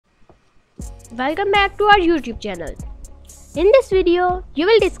Welcome back to our YouTube channel. In this video, you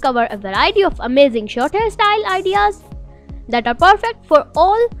will discover a variety of amazing short hairstyle ideas that are perfect for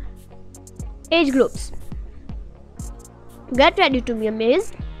all age groups. Get ready to be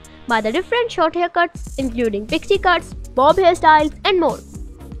amazed by the different short haircuts including pixie cuts, bob hairstyles and more.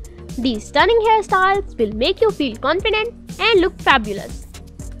 These stunning hairstyles will make you feel confident and look fabulous.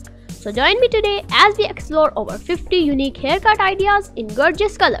 So join me today as we explore over 50 unique haircut ideas in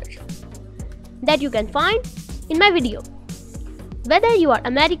gorgeous colors that you can find in my video. Whether you are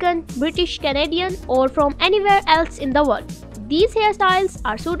American, British, Canadian or from anywhere else in the world, these hairstyles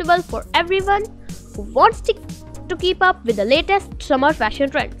are suitable for everyone who wants to keep up with the latest summer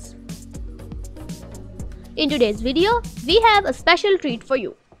fashion trends. In today's video, we have a special treat for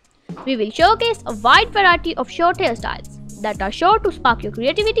you. We will showcase a wide variety of short hairstyles that are sure to spark your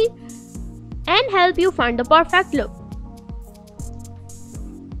creativity and help you find the perfect look.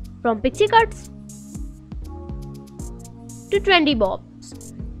 From pixie cuts to trendy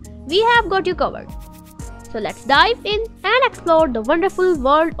bobs, we have got you covered. So let's dive in and explore the wonderful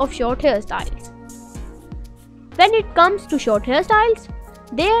world of short hairstyles. When it comes to short hairstyles,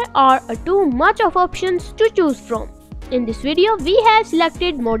 there are too much of options to choose from. In this video, we have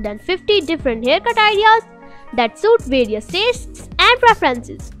selected more than 50 different haircut ideas that suit various tastes and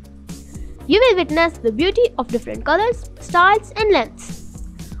preferences. You will witness the beauty of different colors, styles and lengths,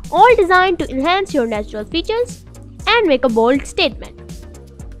 all designed to enhance your natural features and make a bold statement.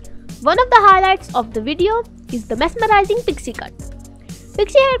 One of the highlights of the video is the mesmerizing pixie cut.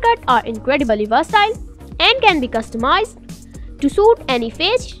 Pixie haircuts are incredibly versatile and can be customized to suit any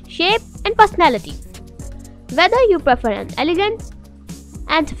face, shape and personality. Whether you prefer an elegant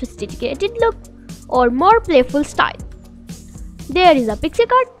and sophisticated look or more playful style, there is a pixie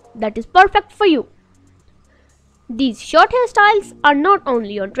cut that is perfect for you. These short hairstyles are not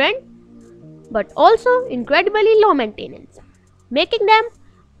only on trend but also incredibly low maintenance, making them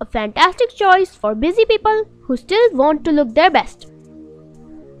a fantastic choice for busy people who still want to look their best.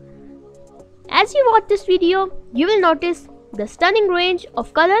 As you watch this video, you will notice the stunning range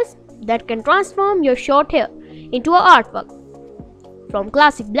of colors that can transform your short hair into an artwork, from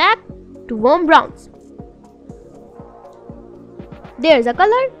classic black to warm browns. There is a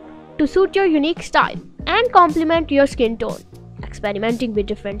color to suit your unique style and complement your skin tone. Experimenting with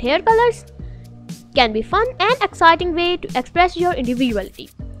different hair colors can be fun and exciting way to express your individuality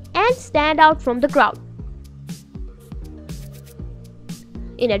and stand out from the crowd.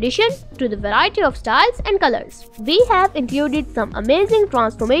 In addition to the variety of styles and colors, we have included some amazing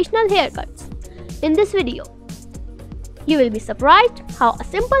transformational haircuts in this video. You will be surprised how a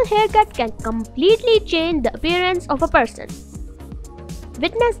simple haircut can completely change the appearance of a person.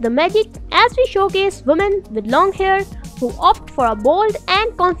 Witness the magic as we showcase women with long hair who opt for a bold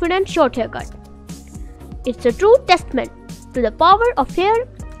and confident short haircut. It's a true testament to the power of hair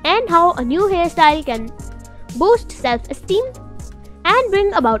and how a new hairstyle can boost self-esteem and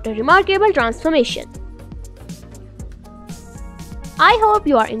bring about a remarkable transformation. I hope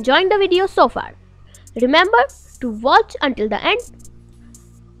you are enjoying the video so far. Remember to watch until the end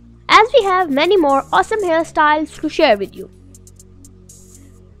as we have many more awesome hairstyles to share with you.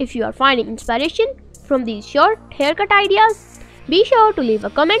 If you are finding inspiration from these short haircut ideas, be sure to leave a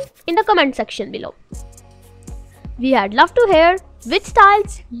comment in the comment section below. We had loved to hear which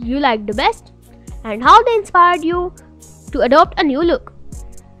styles you liked the best and how they inspired you to adopt a new look.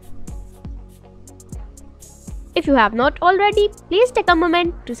 If you have not already, please take a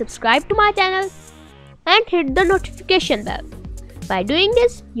moment to subscribe to my channel and hit the notification bell. By doing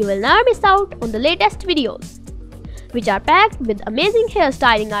this, you will never miss out on the latest videos, which are packed with amazing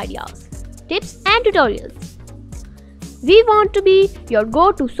hairstyling ideas, tips and tutorials. We want to be your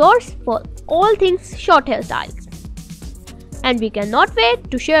go-to source for all things short hairstyles. And we cannot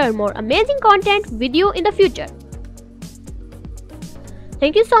wait to share more amazing content with you in the future.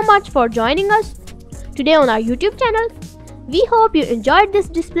 Thank you so much for joining us today on our YouTube channel. We hope you enjoyed this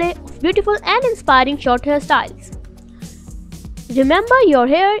display of beautiful and inspiring short hairstyles. Remember, your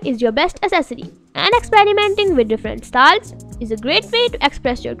hair is your best accessory, and experimenting with different styles is a great way to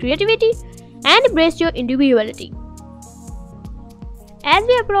express your creativity and embrace your individuality. As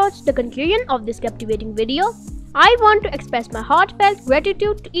we approach the conclusion of this captivating video, I want to express my heartfelt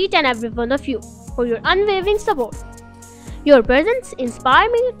gratitude to each and every one of you for your unwavering support. Your presence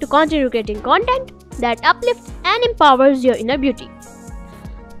inspires me to continue creating content that uplifts and empowers your inner beauty.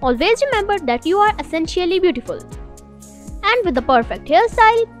 Always remember that you are essentially beautiful. And with the perfect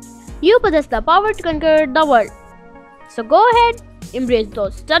hairstyle, you possess the power to conquer the world. So go ahead, embrace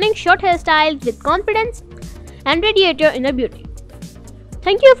those stunning short hairstyles with confidence and radiate your inner beauty.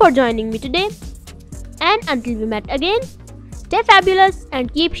 Thank you for joining me today. And until we met again, stay fabulous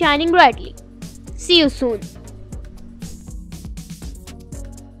and keep shining brightly. See you soon.